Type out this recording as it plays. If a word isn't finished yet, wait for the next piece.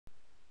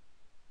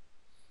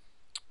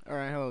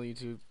Alright, hello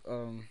YouTube.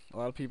 A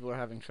lot of people are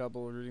having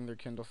trouble reading their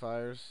Kindle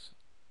Fires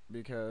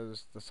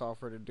because the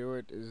software to do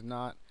it is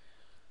not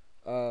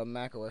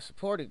Mac OS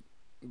supported,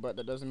 but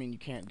that doesn't mean you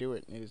can't do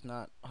it. It is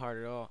not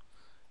hard at all.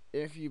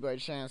 If you by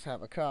chance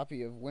have a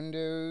copy of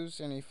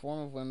Windows, any form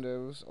of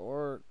Windows,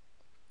 or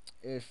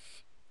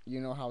if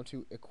you know how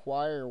to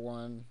acquire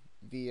one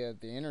via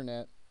the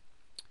internet,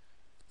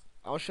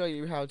 I'll show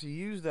you how to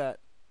use that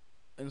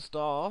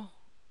install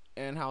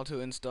and how to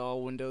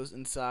install Windows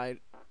inside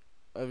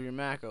of your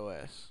Mac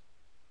OS.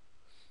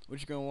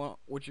 What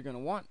you're gonna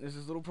want is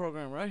this little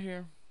program right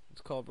here.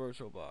 It's called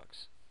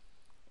VirtualBox.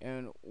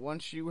 And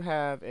once you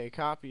have a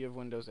copy of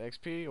Windows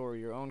XP or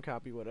your own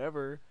copy,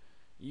 whatever,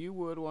 you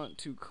would want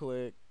to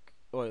click.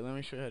 Oh, wait, let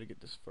me show you how to get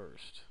this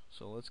first.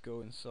 So let's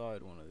go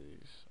inside one of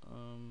these.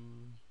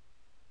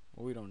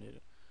 Well, we don't need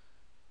it.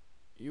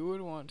 You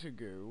would want to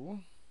go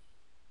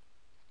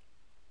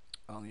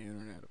on the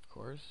internet, of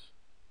course,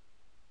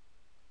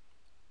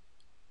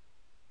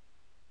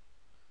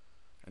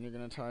 and you're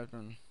gonna type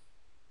in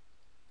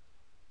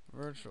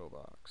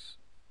VirtualBox.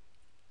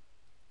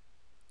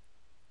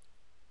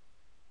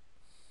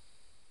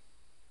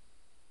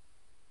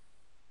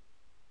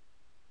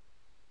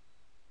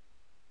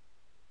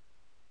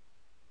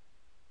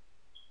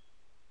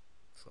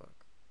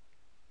 Fuck,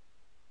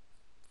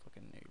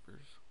 fucking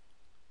neighbors.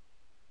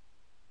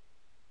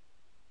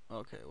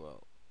 Okay,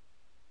 well,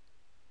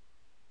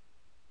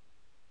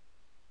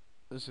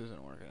 this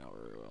isn't working out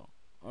very well.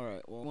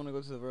 Alright, well, I want to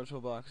go to the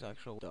VirtualBox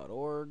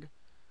actual.org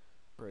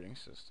operating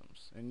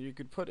systems. And you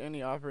could put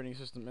any operating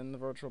system in the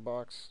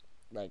VirtualBox.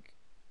 Like,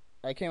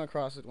 I came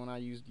across it when I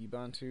used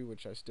Ubuntu,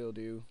 which I still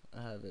do.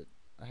 I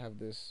have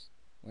this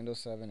Windows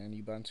 7 and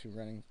Ubuntu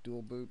running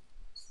dual boot.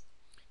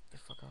 Get the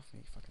fuck off me,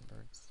 you fucking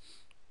bird.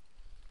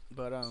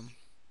 But,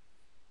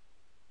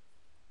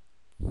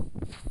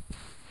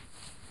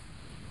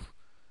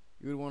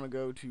 you would want to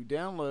go to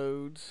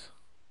downloads.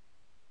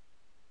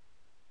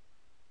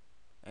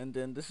 And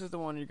then this is the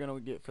one you're going to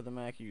get for the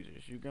Mac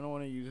users. You're going to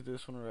want to use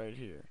this one right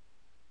here.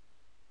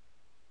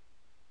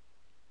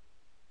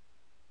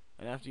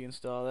 And after you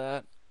install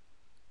that,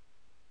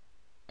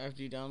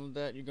 after you download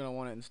that, you're going to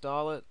want to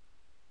install it,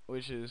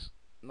 which is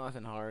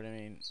nothing hard. I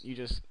mean, you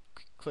just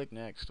click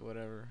next,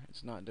 whatever.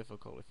 It's not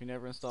difficult. If you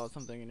never installed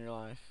something in your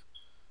life,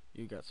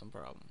 you got some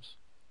problems.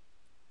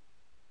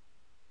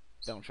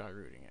 Don't try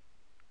rooting it.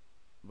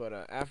 But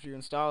after you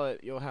install it,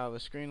 you'll have a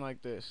screen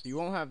like this. You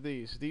won't have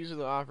these. These are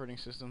the operating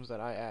systems that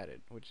I added,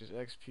 which is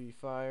XP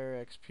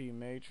Fire, XP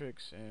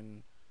Matrix,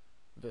 and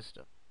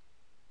Vista,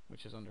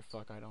 which is under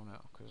fuck I don't know,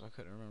 because I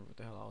couldn't remember what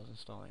the hell I was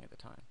installing at the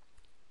time.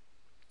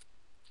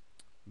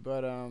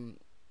 But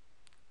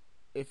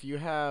if you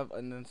have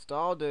an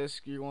install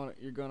disk,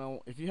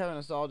 if you have an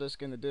install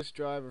disk in the disk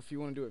drive, or if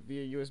you want to do it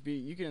via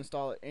USB, you can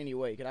install it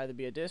anyway. It could either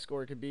be a disk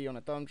or it could be on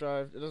a thumb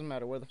drive. It doesn't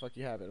matter where the fuck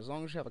you have it, as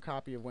long as you have a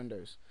copy of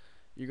Windows.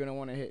 You're gonna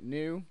want to hit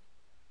new.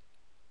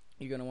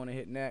 You're gonna want to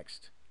hit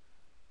next,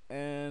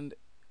 and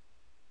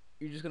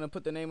you're just gonna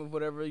put the name of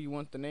whatever you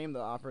want to name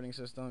the operating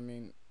system. I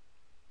mean,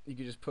 you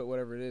could just put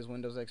whatever it is,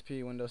 Windows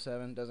XP, Windows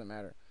 7, doesn't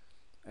matter.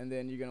 And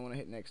then you're gonna want to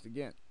hit next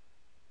again.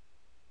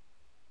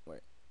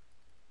 Wait.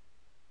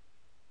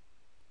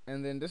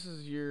 And then this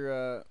is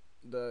your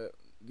the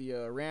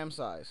RAM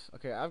size.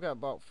 Okay, I've got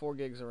about 4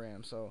 gigs of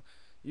RAM, so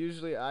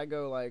usually I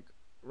go like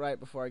right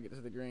before I get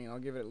to the green. I'll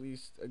give it at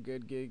least a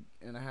good gig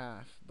and a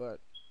half. But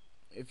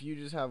if you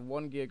just have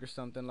 1 gig or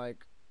something,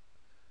 like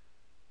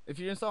if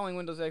you're installing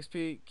Windows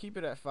XP, keep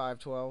it at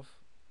 512.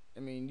 I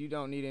mean, you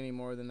don't need any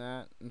more than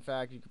that. In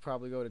fact, you could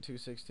probably go to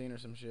 216 or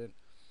some shit,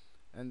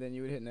 and then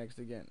you would hit next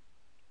again.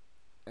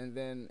 And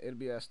then it'll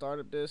be a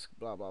startup disk,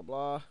 blah blah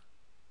blah.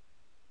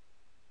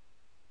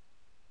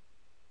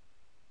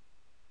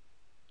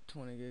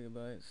 20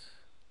 gigabytes.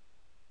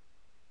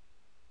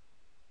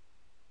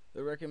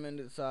 The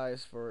recommended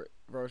size for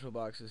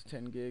VirtualBox is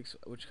 10 gigs,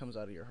 which comes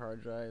out of your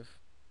hard drive.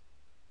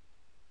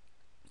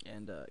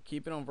 And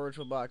keep it on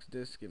VirtualBox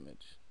disk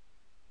image,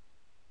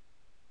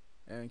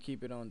 and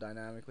keep it on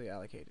dynamically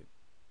allocated.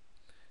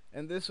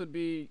 And this would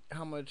be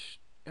how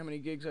many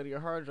gigs out of your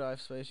hard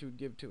drive space you would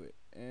give to it.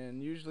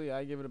 And usually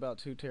I give it about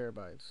 2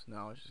 terabytes. No,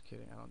 I was just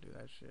kidding. I don't do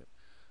that shit.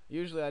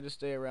 Usually I just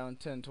stay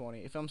around 10, 20.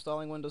 If I'm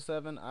installing Windows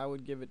 7, I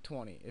would give it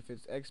 20. If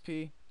it's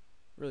XP,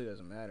 really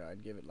doesn't matter.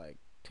 I'd give it like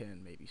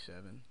 10, maybe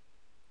 7.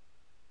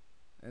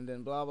 And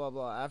then blah blah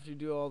blah. After you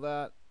do all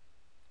that,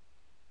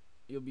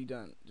 you'll be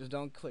done. Just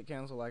don't click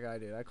cancel like I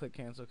did. I click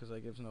cancel because I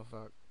gives no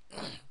fuck.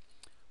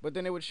 But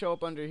then it would show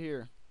up under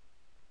here,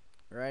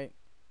 right?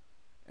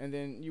 And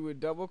then you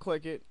would double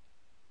click it.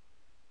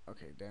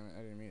 Okay, damn it,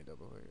 I didn't mean to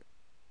double click it.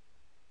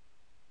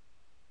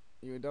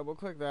 You would double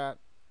click that,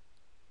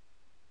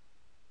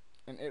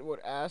 and it would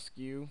ask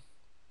you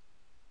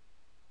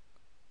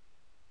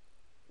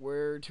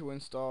where to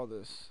install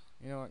this.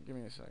 You know what? Give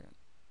me a second.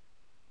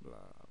 Blah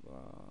blah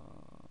blah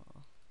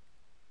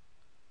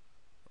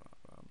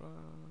blah blah blah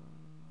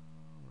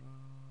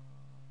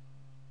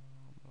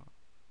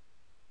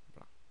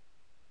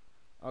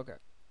blah. Okay.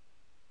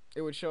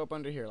 It would show up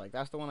under here, like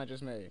that's the one I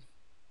just made.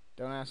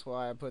 Don't ask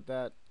why I put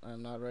that.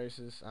 I'm not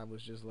racist. I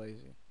was just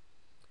lazy.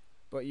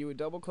 But you would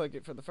double click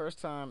it for the first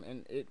time,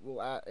 and it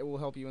will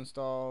help you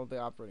install the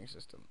operating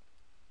system.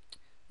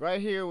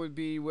 Right here would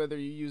be whether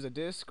you use a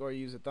disk or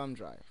you use a thumb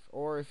drive,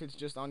 or if it's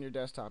just on your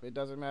desktop. It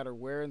doesn't matter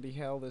where in the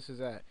hell this is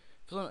at.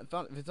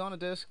 If it's on a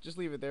disk, just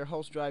leave it there.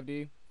 Host drive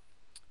D.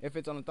 If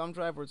it's on a thumb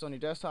drive or it's on your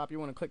desktop, you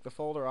want to click the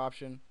folder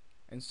option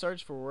and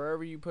search for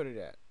wherever you put it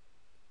at.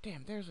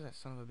 Damn, there's where that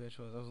son of a bitch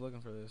was. I was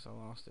looking for this. I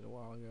lost it a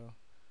while ago.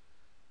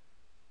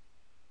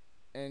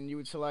 And you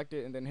would select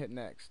it and then hit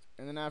next.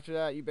 And then after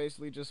that, you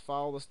basically just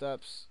follow the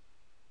steps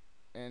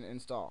and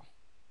install.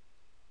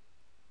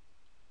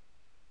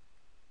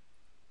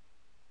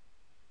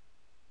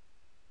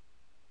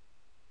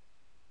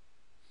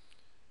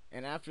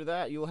 And after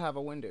that, you'll have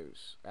a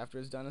Windows. After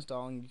it's done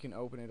installing, you can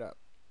open it up.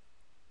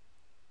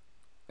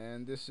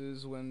 And this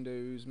is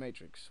Windows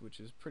Matrix, which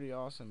is pretty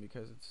awesome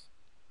because it's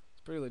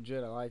pretty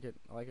legit. I like it.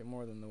 I like it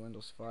more than the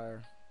Windows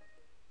Fire.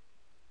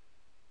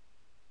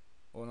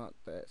 Well, not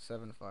the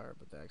 7 Fire,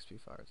 but the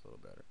XP Fire is a little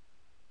better.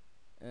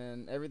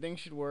 And everything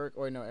should work.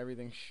 Oh, wait, no,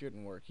 everything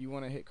shouldn't work. You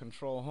want to hit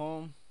Control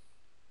Home.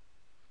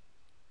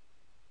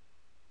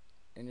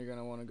 And you're going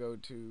to want to go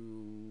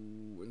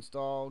to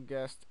Install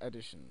Guest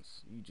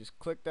Additions. You just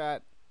click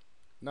that.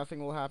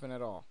 Nothing will happen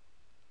at all.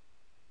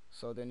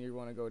 So then you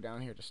want to go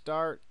down here to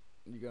Start.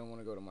 You're going to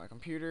want to go to My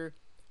Computer.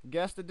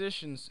 Guest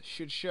Additions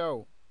should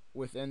show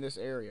within this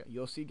area.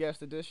 You'll see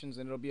Guest Additions,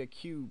 and it'll be a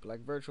cube,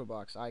 like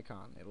VirtualBox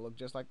icon. It'll look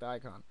just like the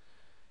icon.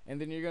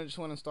 And then you're going to just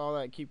want to install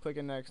that. Keep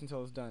clicking Next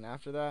until it's done.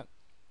 After that,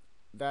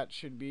 that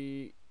should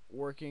be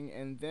working.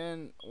 And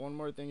then one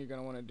more thing you're going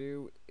to want to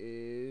do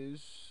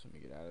is, let me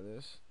get out of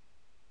this.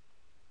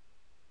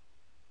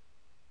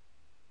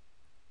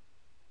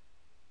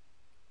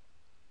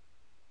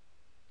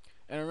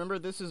 And remember,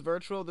 this is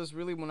virtual. This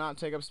really will not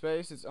take up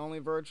space. It's only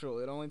virtual.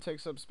 It only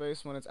takes up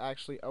space when it's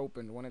actually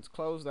opened. When it's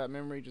closed, that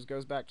memory just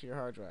goes back to your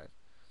hard drive.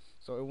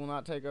 So it will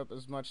not take up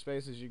as much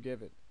space as you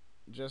give it.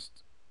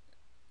 Just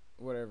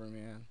whatever,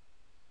 man.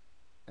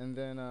 And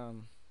then,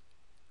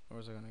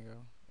 where's it gonna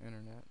go?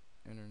 Internet,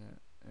 internet,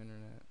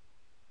 internet.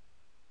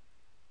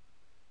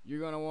 You're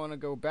gonna want to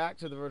go back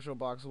to the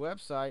VirtualBox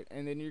website,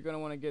 and then you're gonna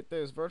want to get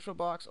this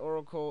VirtualBox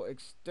Oracle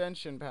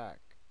Extension Pack.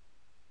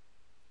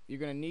 You're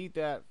gonna need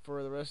that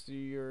for the rest of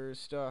your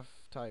stuff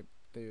type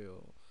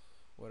deal,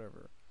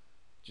 whatever.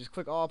 Just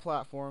click all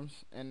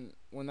platforms, and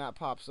when that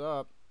pops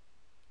up,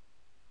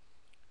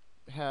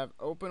 have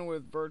open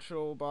with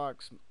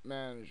VirtualBox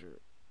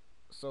Manager,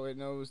 so it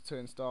knows to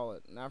install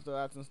it. And after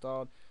that's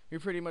installed, you're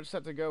pretty much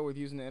set to go with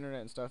using the internet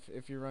and stuff.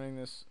 If you're running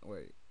this,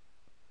 wait,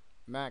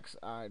 Macs,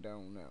 I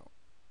don't know,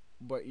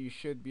 but you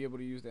should be able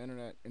to use the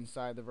internet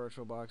inside the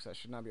VirtualBox. That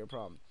should not be a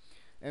problem.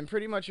 And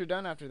pretty much you're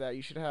done after that.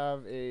 You should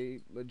have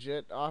a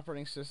legit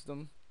operating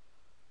system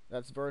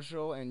that's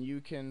virtual, and you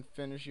can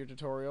finish your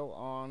tutorial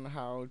on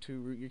how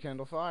to root your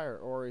Kindle Fire.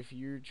 Or if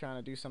you're trying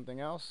to do something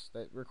else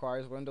that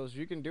requires Windows,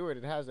 you can do it.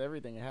 It has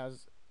everything. It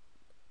has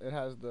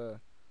the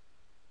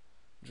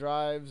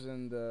drives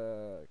and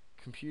the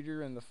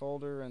computer and the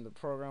folder and the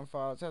program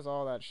files. It has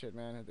all that shit,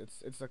 man.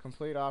 It's a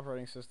complete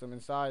operating system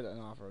inside an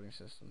operating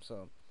system.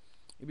 So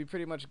you'd be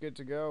pretty much good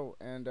to go.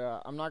 And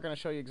I'm not going to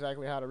show you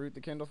exactly how to root the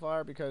Kindle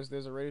Fire because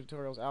there's already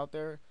tutorials out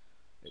there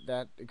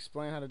that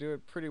explain how to do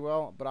it pretty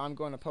well, but I'm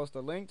going to post a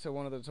link to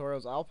one of the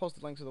tutorials. I'll post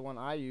a link to the one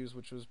I use,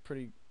 which was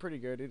pretty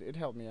good. It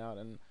helped me out,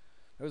 and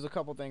there was a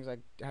couple things I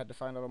had to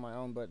find out on my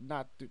own, but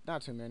not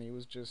too many. It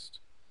was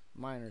just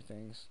minor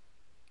things.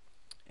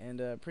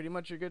 And pretty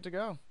much you're good to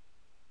go.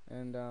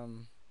 And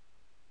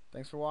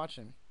thanks for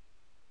watching.